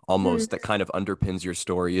almost that kind of underpins your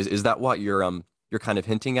story. Is that what you're kind of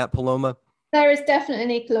hinting at, Paloma? There is definitely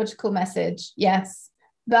an ecological message, yes.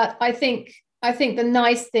 But I think the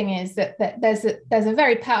nice thing is that there's a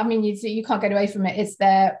very powerful, I mean, you can't get away from it. It's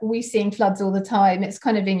there. We're seeing floods all the time. It's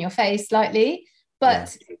kind of in your face slightly,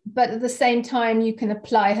 but at the same time, you can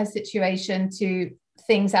apply her situation to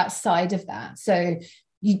things outside of that. So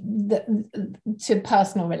to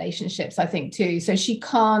personal relationships, I think too. So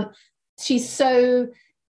she's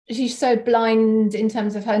so blind in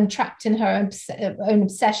terms of her, and trapped in her own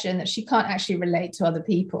obsession, that she can't actually relate to other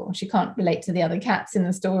people. She can't relate to the other cats in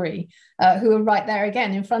the story, who are right there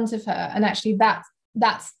again in front of her. And actually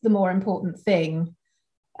that's the more important thing,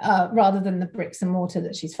 rather than the bricks and mortar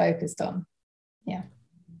that she's focused on.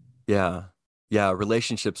 Yeah.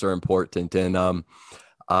 Relationships are important. And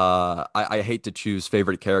I hate to choose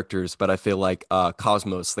favorite characters, but I feel like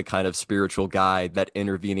Cosmos, the kind of spiritual guide, that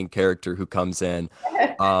intervening character who comes in,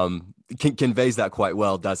 conveys that quite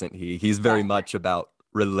well, doesn't he? He's very much about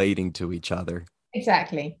relating to each other.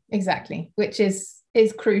 Exactly. Which is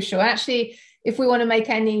crucial. Actually, if we want to make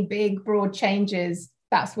any big, broad changes,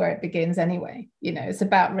 that's where it begins anyway. You know, it's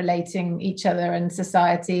about relating each other and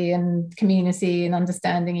society and community, and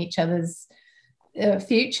understanding each other's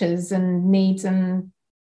futures and needs and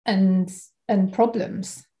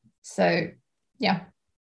problems. So, yeah.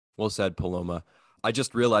 Well said, Paloma. I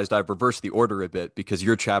just realized I've reversed the order a bit, because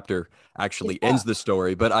your chapter actually ends the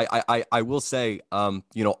story. But I will say,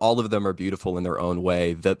 all of them are beautiful in their own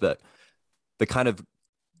way. That the kind of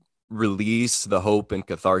release, the hope and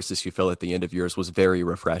catharsis you feel at the end of yours was very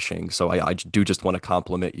refreshing. So I do just want to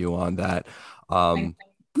compliment you on that.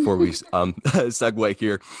 Before we segue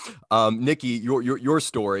here, Nikki, your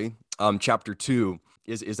story, chapter 2.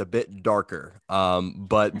 Is a bit darker,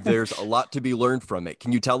 but there's a lot to be learned from it.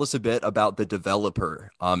 Can you tell us a bit about the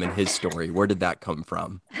developer and his story? Where did that come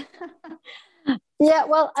from? Yeah,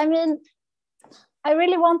 well, I mean, I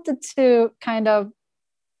really wanted to kind of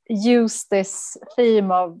use this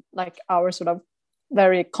theme of like our sort of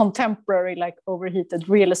very contemporary, like overheated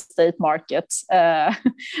real estate market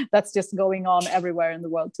that's just going on everywhere in the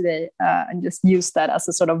world today, and just use that as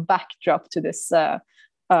a sort of backdrop to this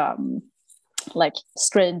like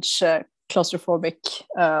strange claustrophobic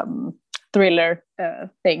thriller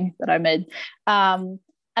thing that I made.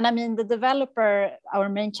 And I mean, the developer, our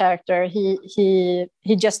main character, he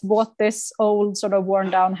just bought this old sort of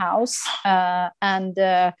worn down house, and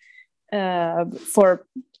for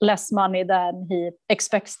less money than he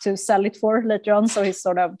expects to sell it for later on. So he's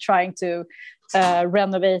sort of trying to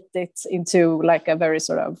renovate it into like a very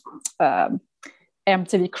sort of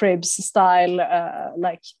MTV Cribs style,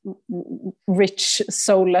 like rich,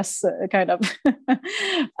 soulless kind of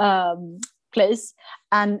place.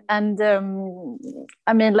 And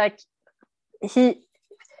I mean, like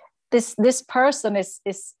this person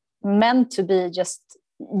is meant to be just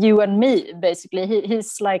you and me, basically.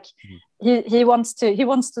 He's like he wants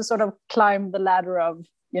to sort of climb the ladder of,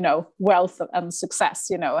 you know, wealth and success,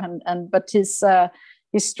 you know, but he's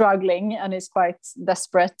struggling and he's quite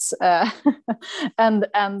desperate, and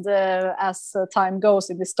as time goes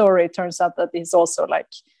in the story, it turns out that he's also like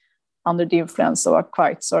under the influence of a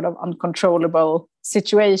quite sort of uncontrollable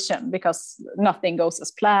situation, because nothing goes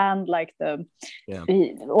as planned. Like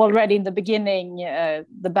already in the beginning,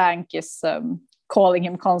 the bank is calling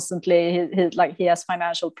him constantly. He has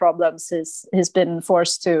financial problems. He's been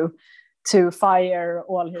forced to fire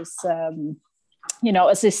all his you know,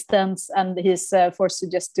 assistants, and he's forced to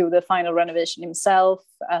just do the final renovation himself.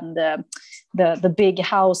 And the big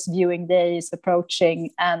house viewing day is approaching,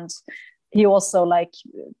 and he also like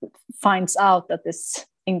finds out that this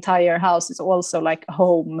entire house is also like a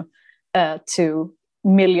home to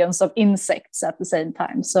millions of insects at the same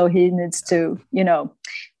time. So he needs to, you know,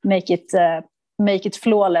 make it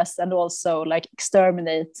flawless, and also like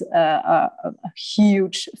exterminate a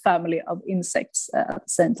huge family of insects at the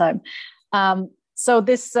same time. So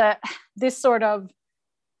this sort of,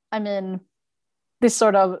 I mean, this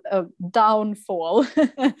sort of downfall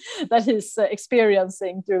that he's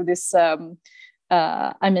experiencing through this, I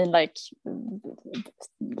mean, like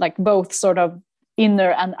both sort of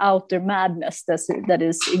inner and outer madness that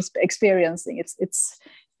is experiencing.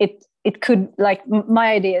 It could, like,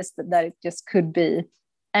 my idea is that it just could be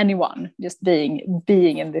anyone just being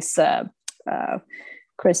in this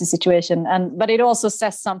crazy situation. But it also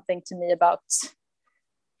says something to me about,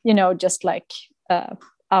 you know, just like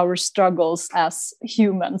our struggles as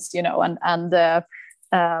humans, you know, and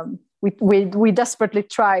we desperately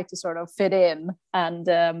try to sort of fit in, and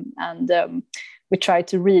we try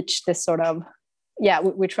to reach this sort of,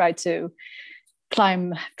 we try to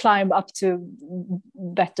climb up to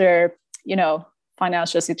better, you know,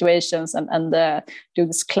 financial situations, and do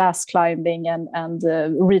this class climbing, and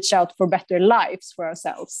reach out for better lives for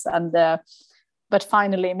ourselves. And but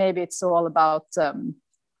finally, maybe it's all about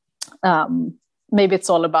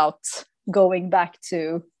going back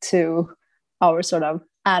to our sort of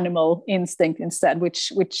animal instinct instead,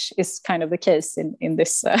 which is kind of the case in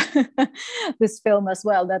this this film as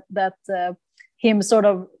well. That him sort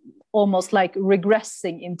of almost like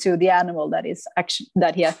regressing into the animal that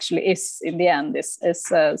he actually is in the end is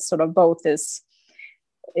sort of both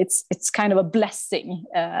it's kind of a blessing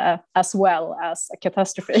as well as a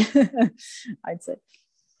catastrophe. I'd say.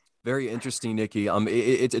 Very interesting, Nikki.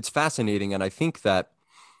 It's fascinating, and I think that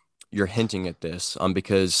you're hinting at this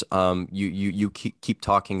because you keep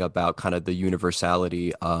talking about kind of the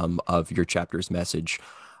universality of your chapter's message.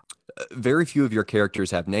 Very few of your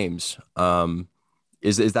characters have names.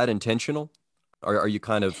 Is that intentional? Are you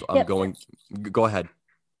kind of going? Go ahead.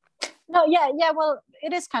 No, yeah. Well,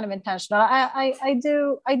 it is kind of intentional. I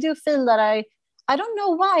do feel that I don't know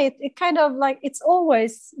why it kind of like it's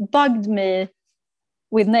always bugged me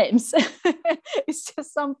with names. It's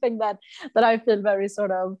just something that I feel very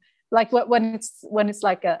sort of like when it's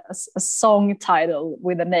like a song title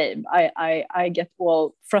with a name, I get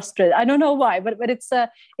all frustrated. I don't know why, but it's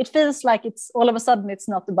it feels like it's all of a sudden it's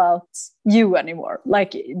not about you anymore.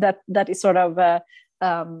 Like that is sort of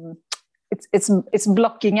it's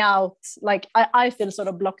blocking out. Like I feel sort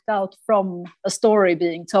of blocked out from a story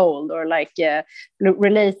being told, or like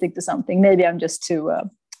relating to something. Maybe I'm just too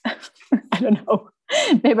I don't know.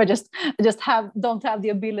 Maybe I just don't have the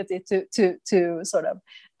ability to sort of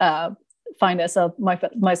find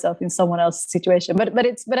myself in someone else's situation. But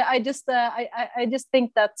I just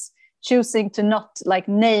think that choosing to not like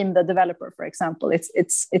name the developer, for example,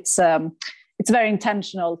 it's very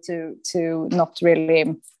intentional to not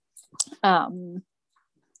really to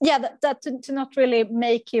not really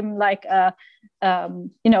make him like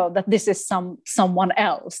you know, that this is someone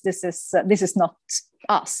else. This is not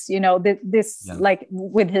us, you know, like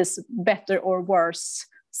with his better or worse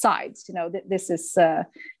sides, you know, this is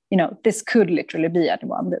you know, this could literally be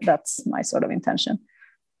anyone. That's my sort of intention.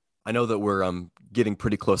 I know that we're getting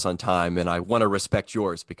pretty close on time, and I want to respect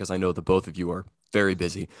yours because I know that both of you are very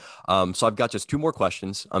busy. So I've got just two more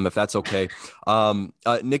questions, if that's okay.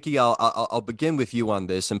 Nikki, I'll begin with you on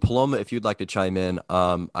this, and Paloma, if you'd like to chime in,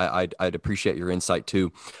 I'd appreciate your insight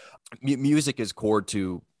too. Music is core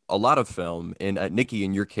to a lot of film, and Nikki,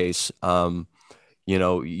 in your case, you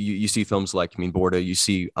know, you see films like Min Borda, you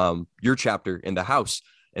see your chapter in The House,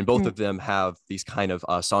 and both of them have these kind of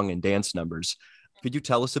song and dance numbers. Could you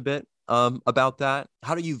tell us a bit about that?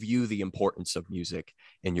 How do you view the importance of music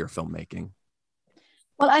in your filmmaking?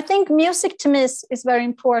 Well, I think music to me is very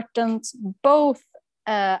important, both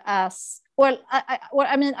as well. I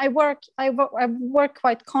work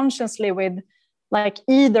quite consciously with like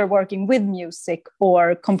either working with music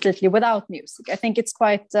or completely without music. I think it's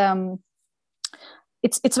quite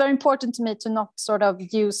it's very important to me to not sort of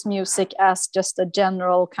use music as just a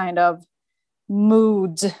general kind of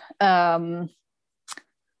mood that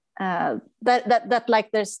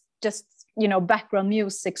like there's just, you know, background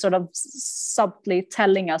music sort of subtly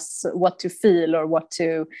telling us what to feel or what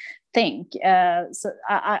to think. So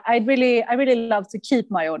I really love to keep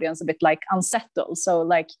my audience a bit like unsettled. So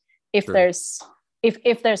like if Sure.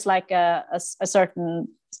 there's like a certain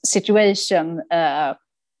situation,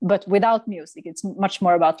 but without music, it's much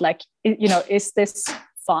more about like, you know, is this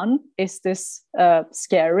fun? Is this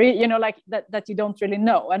scary? You know, like that you don't really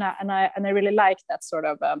know. And I really like that sort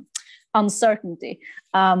of uncertainty.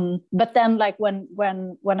 But then like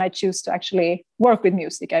when I choose to actually work with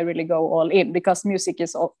music, I really go all in, because music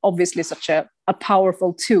is obviously such a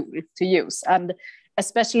powerful tool to use. And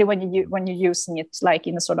especially when you're using it like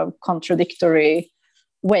in a sort of contradictory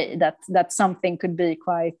way, that something could be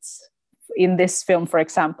quite, in this film, for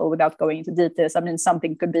example, without going into details, I mean,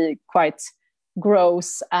 something could be quite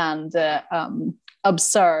gross and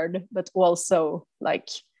absurd, but also like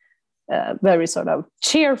very sort of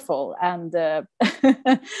cheerful and like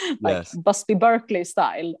Yes. Busby Berkeley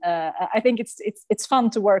style. I think it's fun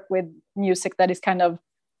to work with music that is kind of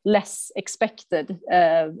less expected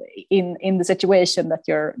in the situation that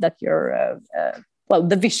you're well,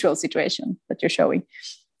 the visual situation that you're showing.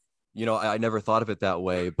 You know, I never thought of it that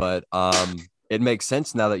way, but it makes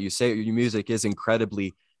sense now that you say it. Your music is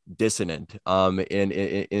incredibly dissonant.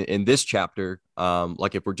 In this chapter,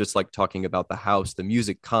 like if we're just like talking about the house, the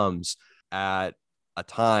music comes at a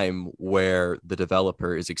time where the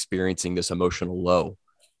developer is experiencing this emotional low,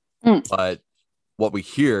 but what we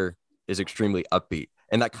hear is extremely upbeat.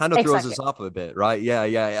 And that kind of throws us off a bit, right? Yeah.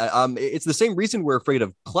 It's the same reason we're afraid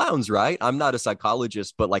of clowns, right? I'm not a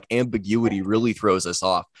psychologist, but like ambiguity really throws us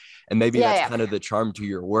off. And maybe that's kind of the charm to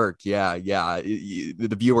your work. Yeah.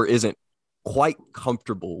 The viewer isn't quite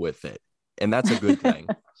comfortable with it. And that's a good thing.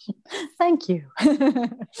 Thank you.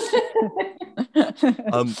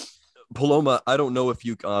 Paloma, I don't know if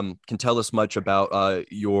you can tell us much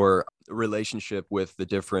about your relationship with the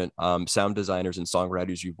different sound designers and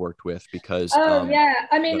songwriters you've worked with, because I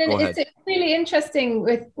mean, it's really interesting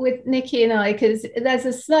with Nikki and I, because there's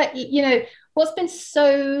a slight, you know, what's been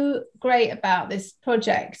so great about this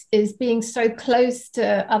project is being so close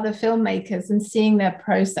to other filmmakers and seeing their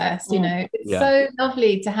process. You know, it's so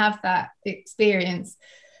lovely to have that experience.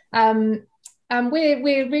 And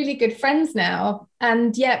we're really good friends now,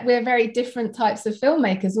 and yet we're very different types of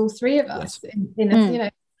filmmakers, all three of us. You know,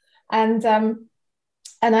 and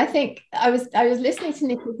I think I was listening to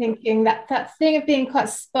Nikki, thinking that thing of being quite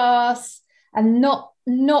sparse and not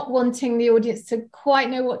wanting the audience to quite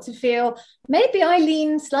know what to feel. Maybe I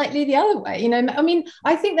lean slightly the other way. You know, I mean,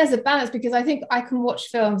 I think there's a balance, because I think I can watch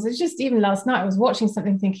films. It's just, even last night I was watching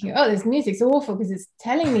something thinking, oh, this music's awful because it's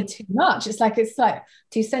telling me too much. It's like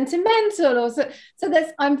too sentimental, or so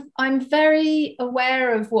there's I'm very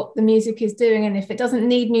aware of what the music is doing, and if it doesn't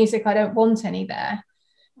need music, I don't want any there.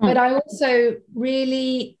 But I also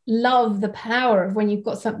really love the power of when you've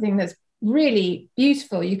got something that's really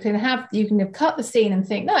beautiful. You can have cut the scene and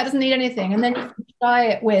think, no, it doesn't need anything, and then you can try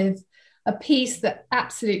it with a piece that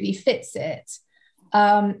absolutely fits it.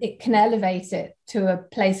 It can elevate it to a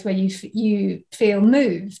place where you feel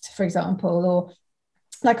moved, for example. Or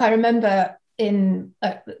like, I remember in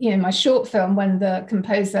my short film, when the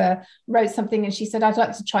composer wrote something and she said, I'd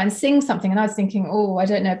like to try and sing something, and I was thinking, oh, I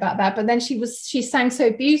don't know about that, but then she sang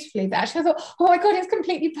so beautifully that actually I thought, oh my god, it's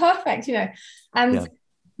completely perfect, you know. And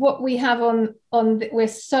what we have on we're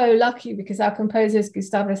so lucky, because our composer is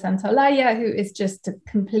Gustavo Santaolalla, who is just a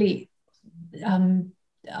complete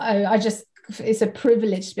it's a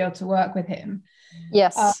privilege to be able to work with him.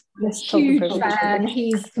 Yes, I'm a huge fan.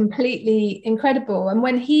 He's completely incredible. And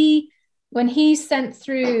when he sent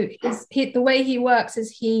through the way he works is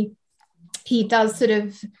he does sort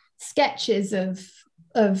of sketches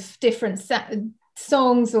of different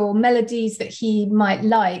songs or melodies that he might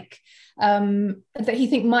like, that he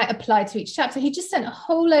think might apply to each chapter. He just sent a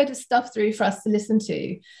whole load of stuff through for us to listen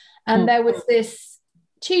to, and there was this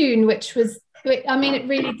tune which was, I mean, it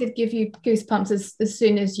really did give you goosebumps as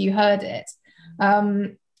soon as you heard it,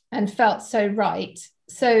 and felt so right.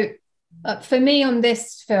 So for me on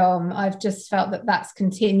this film, I've just felt that that's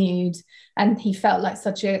continued, and he felt like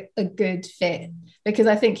such a good fit, because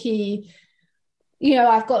I think he you know,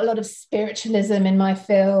 I've got a lot of spiritualism in my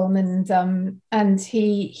film, and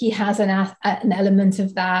he has an element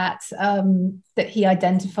of that that he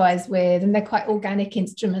identifies with, and they're quite organic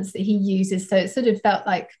instruments that he uses. So it sort of felt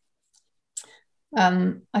like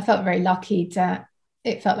I felt very lucky that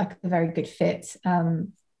it felt like a very good fit.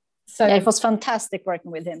 So yeah, it was fantastic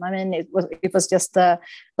working with him. I mean, it was just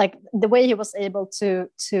like the way he was able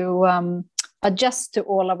to adjust to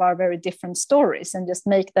all of our very different stories and just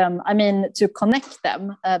make them, I mean, to connect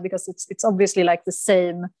them, because it's obviously like the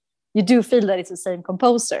same, you do feel that it's the same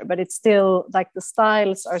composer, but it's still like the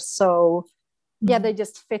styles are so, yeah, they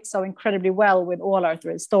just fit so incredibly well with all our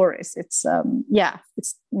three stories. It's,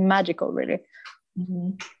 it's magical, really.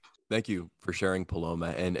 Mm-hmm. Thank you for sharing, Paloma,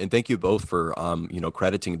 and thank you both for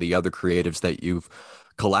crediting the other creatives that you've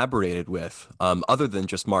collaborated with, other than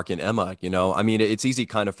just Mark and Emma. You know, I mean, it's easy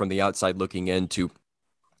kind of from the outside looking in to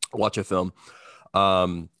watch a film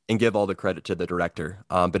and give all the credit to the director.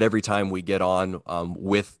 But every time we get on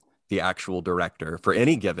with the actual director for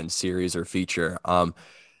any given series or feature,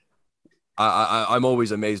 I'm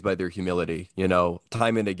always amazed by their humility. You know,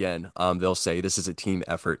 time and again, they'll say this is a team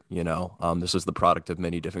effort. You know, this is the product of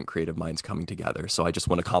many different creative minds coming together. So I just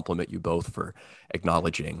want to compliment you both for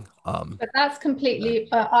acknowledging. But that's completely.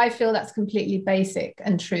 I feel that's completely basic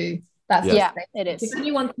and true. That's it is. If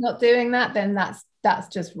anyone's not doing that, then that's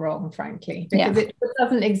just wrong, frankly, because it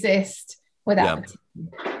doesn't exist without.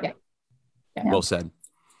 Yeah. Well said.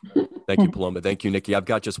 Thank you, Paloma. Thank you, Nikki. I've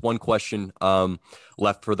got just one question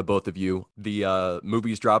left for the both of you. The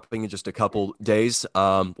movie's dropping in just a couple days.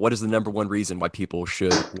 What is the number one reason why people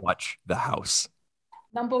should watch The House?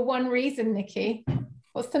 Number one reason, Nikki?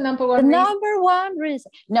 What's the number one reason? Number one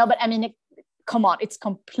reason. No, but I mean, come on, it's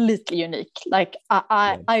completely unique. Like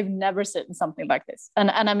I've never seen something like this. And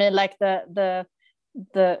I mean, like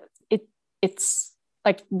it's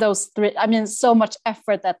like those three, I mean, so much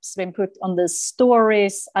effort that's been put on the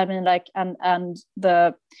stories. I mean, like, and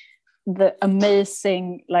the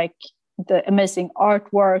amazing, like the amazing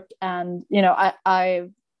artwork. And, you know,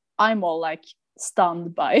 I'm all like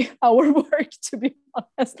stunned by our work, to be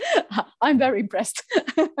honest. I'm very impressed.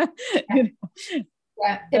 You know?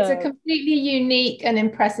 Yeah, it's a completely unique and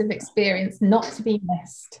impressive experience, not to be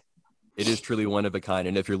missed. It is truly one of a kind.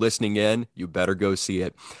 And if you're listening in, you better go see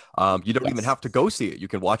it. You don't even have to go see it. You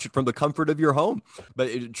can watch it from the comfort of your home. But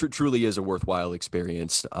it truly is a worthwhile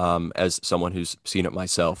experience. As someone who's seen it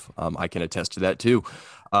myself, I can attest to that too.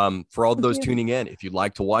 For all those tuning in, if you'd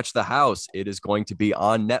like to watch The House, it is going to be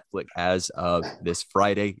on Netflix as of this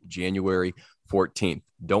Friday, January 14th.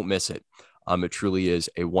 Don't miss it. It truly is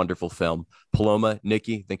a wonderful film. Paloma,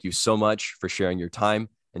 Nikki, thank you so much for sharing your time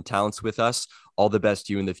and talents with us. All the best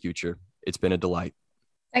to you in the future. It's been a delight.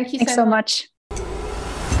 Thank you so much.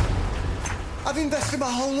 I've invested my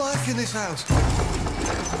whole life in this house.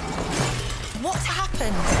 What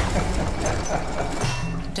happened?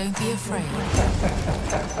 Don't be afraid.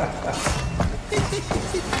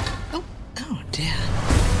 Oh dear.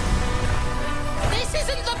 This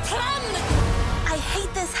isn't the plan! I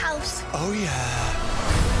hate this house. Oh yeah.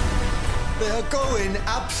 They are going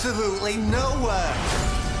absolutely nowhere.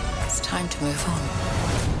 It's time to move on.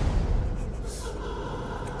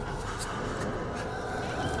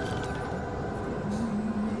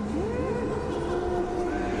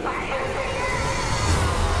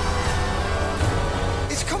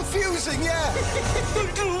 It's confusing, yeah.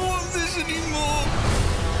 I don't want this anymore.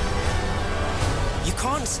 You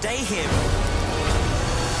can't stay here.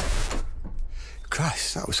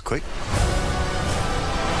 Christ, that was quick.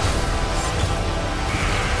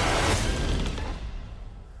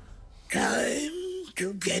 Time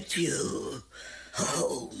to get you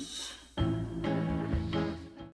home.